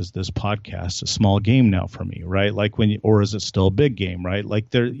 is this podcast a small game now for me, right? Like or is it still a big game, right?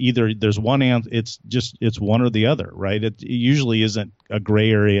 Like there's one answer, it's one or the other, right? It usually isn't a gray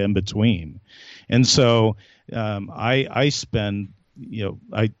area in between. And so I spend,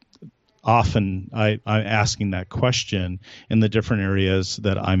 I'm asking that question in the different areas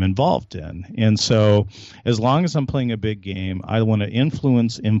that I'm involved in. And so as long as I'm playing a big game, I want to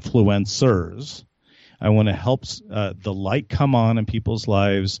influence influencers. I want to help the light come on in people's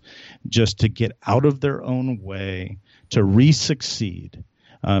lives just to get out of their own way, to re-succeed,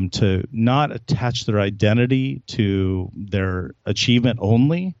 to not attach their identity to their achievement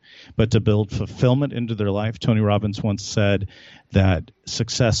only, but to build fulfillment into their life. Tony Robbins once said that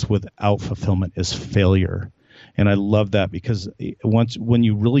success without fulfillment is failure. And I love that because when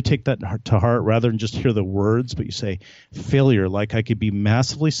you really take that to heart, rather than just hear the words, but you say failure, like I could be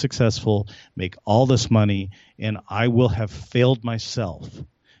massively successful, make all this money, and I will have failed myself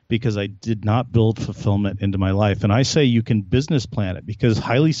because I did not build fulfillment into my life. And I say you can business plan it because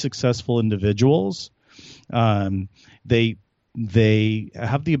highly successful individuals, they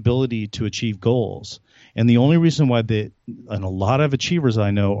have the ability to achieve goals. And the only reason why and a lot of achievers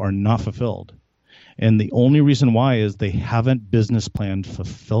I know are not fulfilled. And the only reason why is they haven't business planned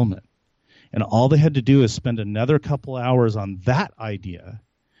fulfillment. And all they had to do is spend another couple hours on that idea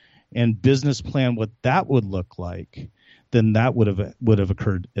and business plan what that would look like, then that would have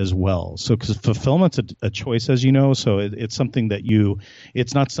occurred as well. So, because fulfillment's a choice, as you know, so it's something that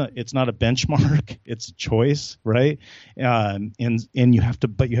it's not a benchmark, it's a choice, right? And you have to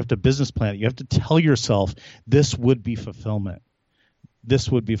business plan it. You have to tell yourself this would be fulfillment. This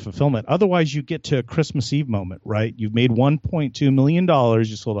would be fulfillment. Otherwise, you get to a Christmas Eve moment, right? You've made $1.2 million.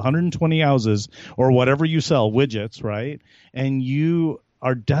 You sold 120 houses or whatever you sell, widgets, right? And you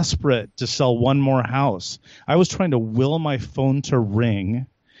are desperate to sell one more house. I was trying to will my phone to ring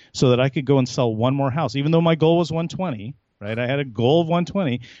so that I could go and sell one more house, even though my goal was 120, right? I had a goal of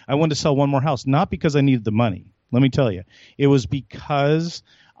 120. I wanted to sell one more house, not because I needed the money. Let me tell you, it was because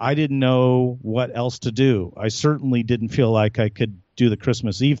I didn't know what else to do. I certainly didn't feel like I could do the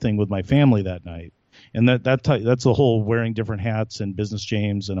Christmas Eve thing with my family that night. And that's the whole wearing different hats and business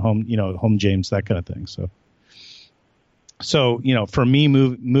James and home James, that kind of thing. So, for me,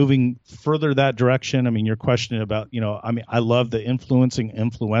 moving further that direction, I mean, your question about, I love the influencing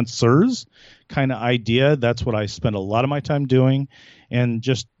influencers kind of idea. That's what I spend a lot of my time doing, and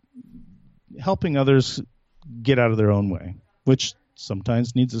just helping others get out of their own way, which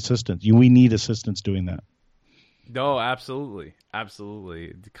sometimes needs assistance. We need assistance doing that. No, absolutely.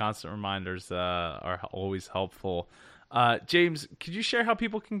 Absolutely. The constant reminders are always helpful. James, could you share how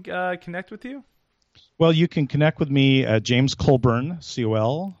people can connect with you? Well, you can connect with me at James Colburn,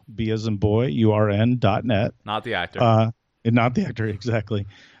 COL, B as in boy, URN.net. Not the actor. Not the actor, exactly.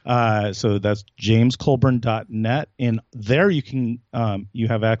 So that's jamescolburn.net. And there you can you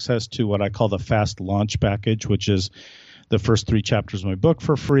have access to what I call the fast launch package, which is the first 3 chapters of my book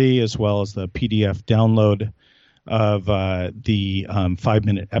for free, as well as the PDF download of the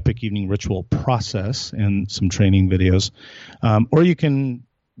 5-minute epic evening ritual process and some training videos. Or you can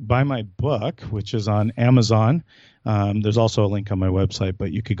buy my book, which is on Amazon. There's also a link on my website,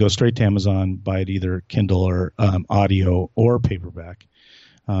 but you could go straight to Amazon, buy it either Kindle or audio or paperback.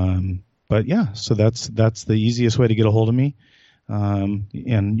 But yeah, so that's the easiest way to get a hold of me.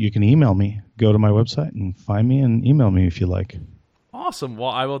 And you can email me. Go to my website and find me and email me if you like. Awesome. Well,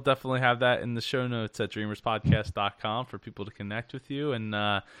 I will definitely have that in the show notes at dreamerspodcast.com for people to connect with you. And,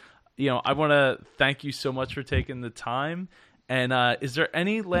 I want to thank you so much for taking the time. And is there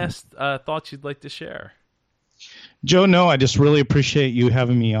any last thoughts you'd like to share? Joe, no, I just really appreciate you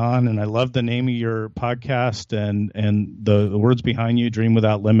having me on, and I love the name of your podcast and the words behind you, Dream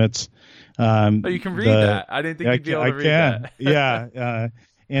Without Limits. You can read that. I didn't think you'd be able to read that. Yeah,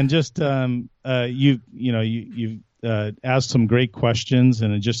 and just you've asked some great questions,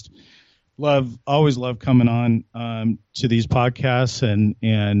 and I just always love coming on to these podcasts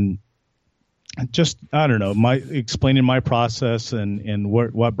and just, I don't know, explaining my process and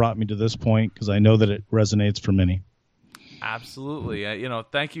what brought me to this point, because I know that it resonates for many. Absolutely.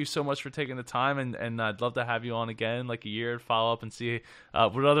 Thank you so much for taking the time, and I'd love to have you on again like a year and follow up and see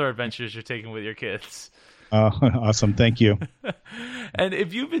what other adventures you're taking with your kids. Awesome. Thank you. And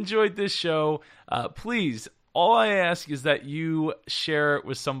if you've enjoyed this show, please, all I ask is that you share it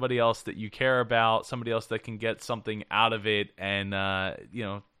with somebody else that you care about, somebody else that can get something out of it, and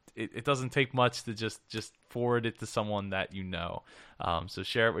it doesn't take much to just forward it to someone that you know. So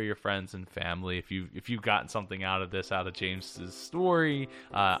share it with your friends and family. If you've gotten something out of this, out of James's story,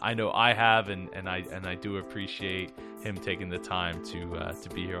 I know I have, and I do appreciate him taking the time to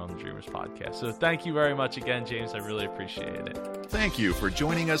be here on the Dreamers Podcast. So thank you very much again, James. I really appreciate it. Thank you for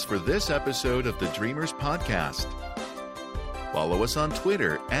joining us for this episode of the Dreamers Podcast. Follow us on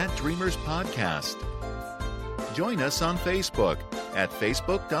Twitter at Dreamers Podcast. Join us on Facebook at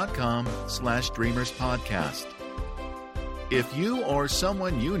facebook.com/dreamerspodcast. If you or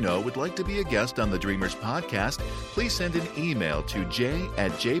someone you know would like to be a guest on the Dreamers Podcast, please send an email to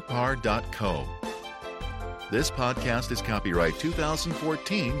j@jpar.co. This podcast is copyright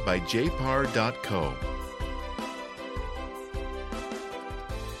 2014 by jpar.co.